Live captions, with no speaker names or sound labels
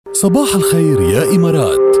صباح الخير يا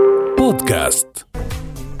إمارات بودكاست.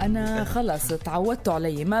 أنا خلص تعودتوا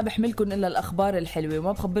علي، ما بحملكن إلا الأخبار الحلوة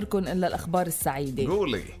وما بخبركن إلا الأخبار السعيدة.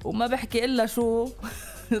 قولي. وما بحكي إلا شو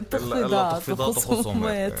تخفيضات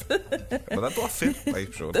وخصومات. بدها توفر.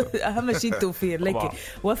 طيب شو أهم شيء التوفير. لكن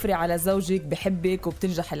وفري على زوجك، بحبك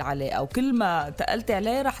وبتنجح العلاقة، وكل ما تقلتي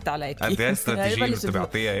عليه رحت عليك. هي استراتيجية اللي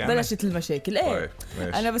بتبعطيها يعني. بلشت المشاكل. ايه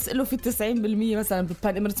أنا بسأله في 90% مثلا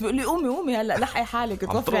بالبان إمارات، بيقول لي قومي هلا لحقي حالك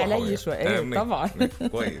توفري علي شوي. ايه طبعا.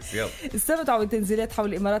 كويس. يلا. السمع والتنزيلات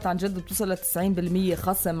حول الإمارات عن جد بتوصل ل 90%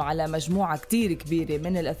 خصم على مجموعة كتير كبيرة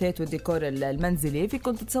من الأثاث والديكور المنزلي.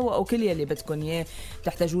 فيكن تتسوقوا كل يلي بدكن إياه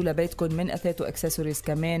تحتاجوا لبيتكم من أثاث وأكسسوارز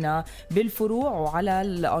كمان بالفروع وعلى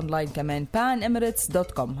الأونلاين كمان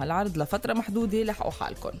panemirates.com. هالعرض لفترة محدودة، لحقوا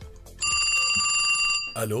حالكم.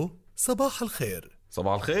 ألو، صباح الخير.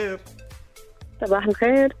 صباح الخير. صباح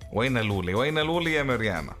الخير. وين لولي؟ وين لولي يا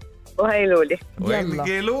مريانا؟ وهي لولي. وين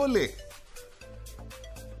يا لولي؟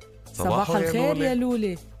 صباح الخير يا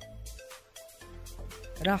لولي.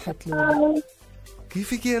 راحت لولي.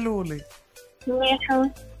 كيفك يا لولي؟ منيحة.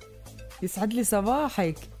 يسعد لي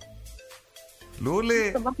صباحك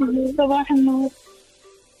لولي. صباح النور.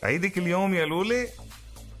 عيدك اليوم يا لولي؟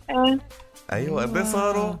 ايوه. قد ايه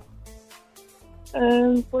صاروا؟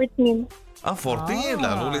 14. 14.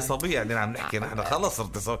 لا لولي صبية يعني عم نحكي نحن خلص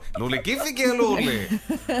صرت صبية. لولي كيفك يا لولي؟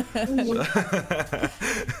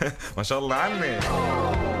 ما شاء الله عنك.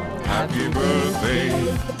 Happy birthday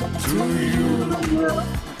to you.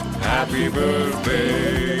 Happy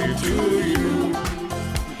birthday to you.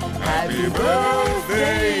 Happy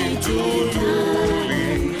birthday to Luli.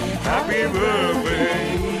 Happy birthday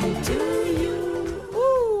to you.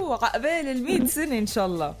 عقبال 100 سنة إن شاء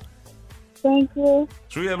الله. Thank you.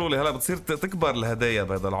 شو يا لولي هلا بتصير تكبر الهدايا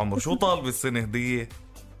بهذا العمر، شو طالب السنة هدية؟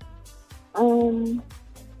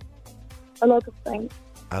 A lot of things.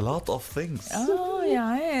 A lot of things. يا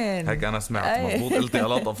عين. هيك أنا سمعت مضبوط، قلتي a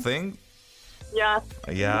lot of things.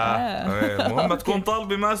 يا مهم تكون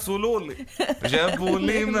طالبة ماس ولولي. جابوا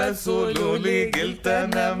لي ماس ولولي قلت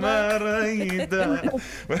أنا ما ريدا.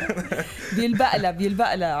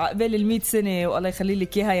 بيلبقلا عقبال 100 سنة والله يخلي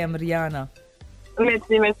لك إياها يا مريانا.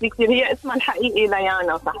 ميرسي كتير. هي اسمها الحقيقي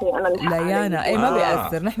ليانا. صحيح أنا ليانا. ايه ما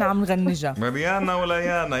بيأثر، نحن عم نغنجها مريانا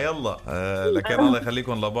وليانا. يلا لكن الله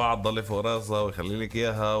يخليكم لبعض، ضلي فوق راسها ويخلي لك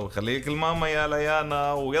إياها ويخلي لك الماما يا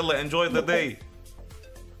ليانا. ويلا enjoy the day.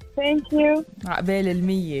 Thank you. عقبال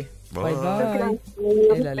 100. باي باي.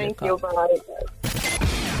 Thank you. Bye.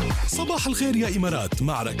 صباح الخير يا إمارات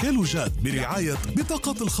مع ركال وجاد برعاية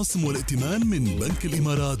بطاقة الخصم والائتمان من بنك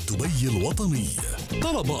الإمارات دبي الوطني.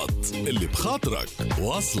 طلبات اللي بخاطرك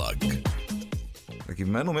واصلك. لكن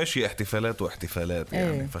ما انه ماشي احتفالات واحتفالات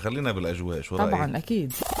يعني. ايه. فخلينا بالاجواء. شو طبعا رأيك؟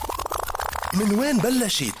 اكيد. من وين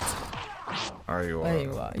بلشت؟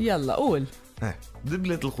 ايوه يلا قول.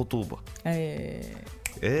 دبلة الخطوبة.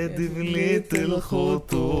 دبلة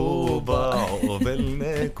الخطوبة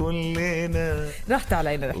عقبالنا كلنا رحت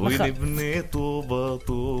علينا ونبني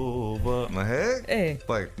طوبة ما هيك؟ ايه.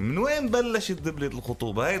 طيب من وين بلشت دبلة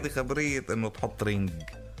الخطوبة؟ هيدي خبرية انه تحط رينج.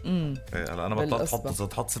 هلا انا بطلت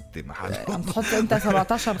تحط 6 محل. عم تحط انت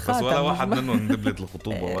 17 خاتم بس ولا واحد منهم دبلة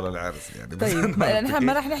الخطوبة ولا العرس يعني. طيب نحن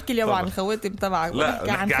ما رح نحكي اليوم عن الخواتم تبعك،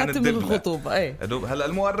 نحكي عن خاتم الخطوبة. ايه هلا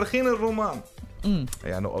المؤرخين الرومان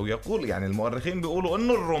يعني او يقول يعني المؤرخين بيقولوا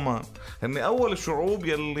انه الرومان هن اول الشعوب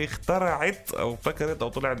يلي اخترعت او فكرت او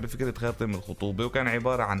طلعت بفكره خاتم الخطوبه، وكان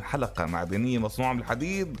عباره عن حلقه معدنيه مصنوعه من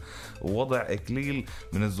الحديد ووضع اكليل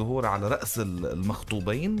من الزهور على راس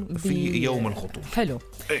المخطوبين في يوم الخطوبه. حلو.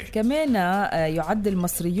 كمان يعد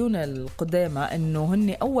المصريون القدامى انه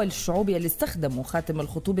هن اول الشعوب يلي استخدموا خاتم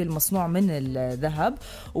الخطوبه المصنوع من الذهب،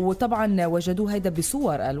 وطبعا وجدوه هيدا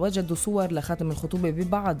بصور، وجدوا صور لخاتم الخطوبه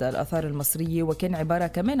ببعض الاثار المصريه، وكان عبارة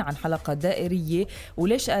كمان عن حلقة دائرية.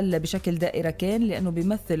 وليش قال بشكل دائرة؟ كان لأنه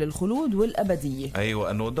بيمثل الخلود والأبدية.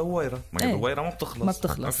 أيوة أنه دويرة. ما دويرة ما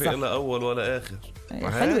بتخلص ما في إلا أول ولا آخر.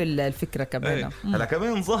 حلو الفكرة كمان. هلا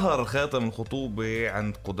كمان ظهر خاتم الخطوبة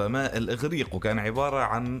عند قدماء الإغريق، وكان عبارة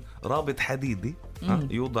عن رابط حديدي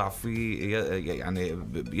يوضع في يعني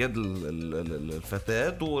بيد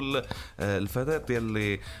الفتاة والفتاة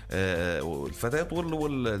يلي الفتاة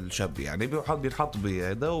والشاب يعني بينحط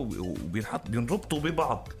بهذا وبينربطوا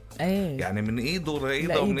ببعض. يعني من ايده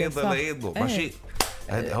لايده ومن ايده لايده. ماشي.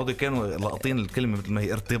 هودي كانوا لاقطين الكلمه مثل ما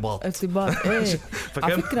هي ارتباط ايه.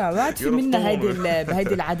 على فكره بعد في منا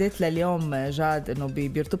هيدي العادات لليوم جاد، انه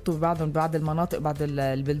بيرتبطوا ببعضهم ببعض المناطق بعض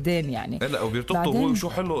البلدان يعني. لا وبيرتبطوا هو شو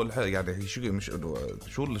حلو يعني مش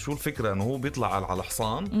شو الفكره انه هو بيطلع على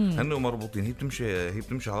الحصان، هن مربوطين، هي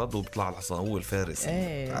بتمشي على الارض وبيطلع على الحصان، هو الفارس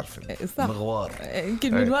عارفين مغوار.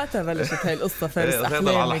 يمكن من وقتها بلشت هاي القصه فارس احلام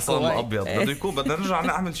على الحصان الابيض. بده يكون بدنا نرجع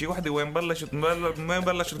نعمل شيء وحده وين بلش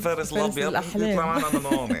الفارس الابيض يطلع معنا من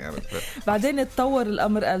هون يعني. بعدين تطور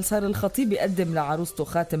الامر، قال صار الخطيب يقدم لعروسته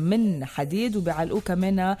خاتم من حديد وبيعلقوه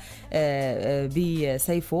كمان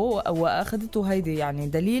بسيفه، واخذته هيدي يعني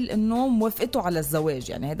دليل انه موافقته على الزواج،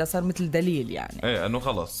 يعني هذا صار مثل دليل يعني ايه انه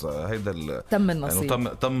خلص هيدا تم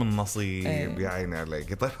النصيب، تم النصيب يا عيني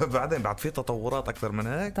عليك. طيب بعدين بعد في تطورات اكثر من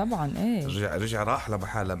هيك طبعا. رجع راح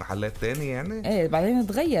لمحلات تانية يعني. بعدين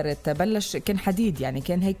تغيرت، بلش كان حديد يعني،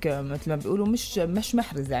 كان هيك مثل ما بيقولوا مش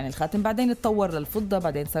محرز يعني الخاتم. بعدين تطور للفضة،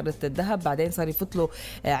 بعدين صارت الذهب، بعدين صار يفضلوا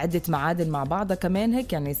عدة معادن مع بعضها كمان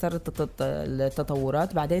هيك يعني، صارت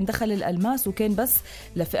التطورات. بعدين دخل الألماس وكان بس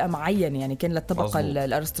لفئة معينة يعني، كان للطبقة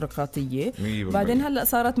الأرستقراطية. بعدين هلأ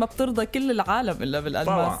صارت ما بترضى كل العالم إلا بالألماس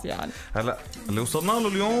طبعا. يعني هلأ اللي وصلنا له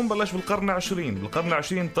اليوم بلش بالقرن العشرين. بالقرن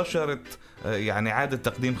العشرين انتشرت يعني عادة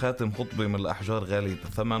تقديم خاتم خطبة من الأحجار غالية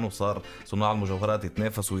الثمن، وصار صناع المجوهرات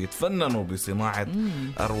يتنافسوا ويتفننوا بصناعة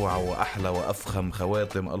أروع وأحلى وأفخم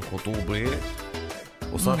خواتم الخطوبة،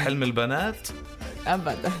 وصار حلم البنات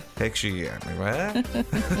أبدا هيك شيء يعني. ما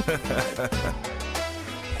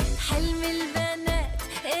حلم